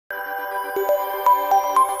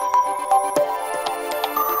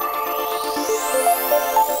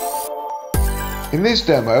In this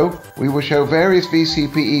demo, we will show various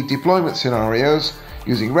vCPE deployment scenarios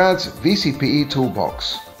using RAD's vCPE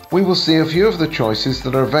Toolbox. We will see a few of the choices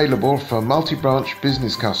that are available for a multi-branch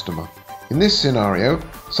business customer. In this scenario,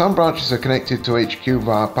 some branches are connected to HQ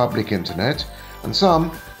via public internet and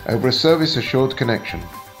some over a service-assured connection.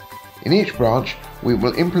 In each branch, we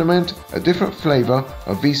will implement a different flavor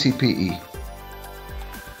of vCPE.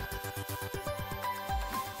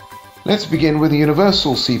 Let's begin with the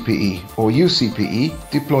Universal CPE or uCPE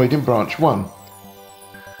deployed in branch 1.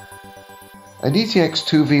 An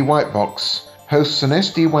ETX2V white box hosts an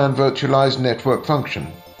SD-WAN virtualized network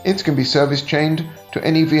function. It can be service chained to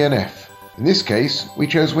any VNF. In this case, we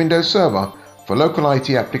chose Windows Server for local IT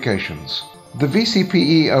applications. The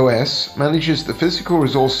vCPE-OS manages the physical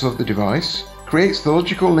resources of the device, creates the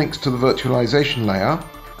logical links to the virtualization layer,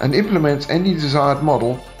 and implements any desired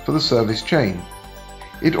model for the service chain.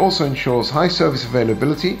 It also ensures high service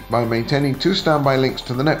availability by maintaining 2 standby links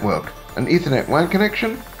to the network, an Ethernet WAN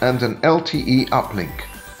connection and an LTE uplink.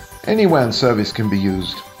 Any WAN service can be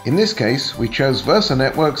used. In this case, we chose Versa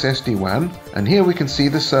Networks SD-WAN, and here we can see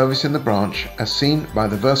the service in the branch as seen by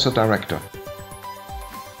the Versa director.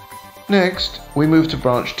 Next, we move to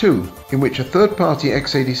branch 2, in which a third-party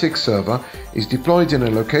x86 server is deployed in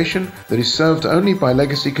a location that is served only by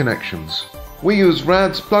legacy connections. We use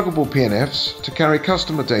RAD's pluggable PNFs to carry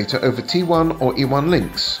customer data over T1 or E1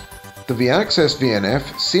 links. The vAccess VNF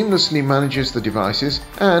seamlessly manages the devices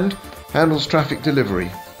and handles traffic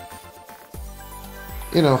delivery.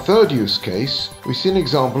 In our third use case, we see an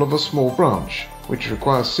example of a small branch, which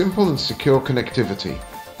requires simple and secure connectivity.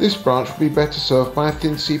 This branch will be better served by a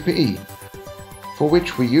thin CPE, for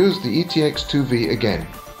which we use the ETX2V again.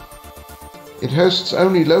 It hosts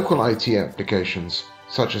only local IT applications,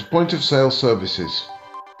 such as point-of-sale services.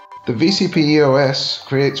 The vCPE-OS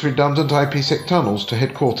creates redundant IPsec tunnels to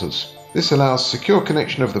headquarters. This allows secure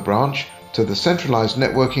connection of the branch to the centralized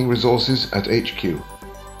networking resources at HQ.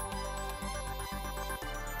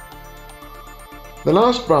 The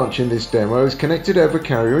last branch in this demo is connected over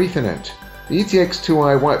carrier Ethernet. The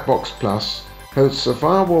ETX2i Whitebox Plus hosts a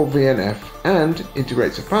firewall VNF and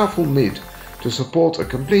integrates a powerful MID to support a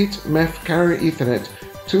complete MEF carrier Ethernet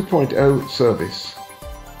 2.0 service.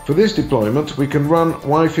 For this deployment, we can run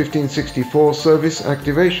Y1564 service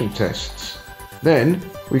activation tests. Then,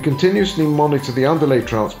 we continuously monitor the underlay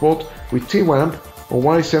transport with TWAMP or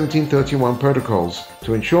Y1731 protocols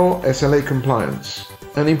to ensure SLA compliance.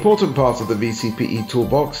 An important part of the vCPE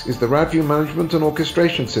toolbox is the RAD view management and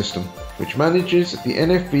orchestration system, which manages the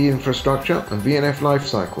NFV infrastructure and VNF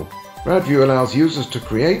lifecycle. RAD view allows users to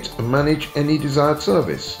create and manage any desired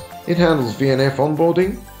service. It handles VNF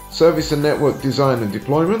onboarding, service and network design and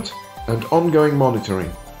deployment, and ongoing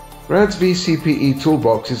monitoring. RAD's vCPE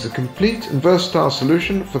Toolbox is a complete and versatile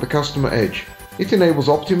solution for the customer edge. It enables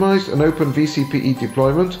optimized and open vCPE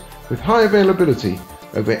deployment with high availability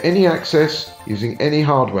over any access using any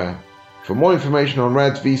hardware. For more information on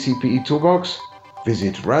RAD's vCPE Toolbox,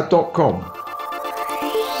 visit rad.com.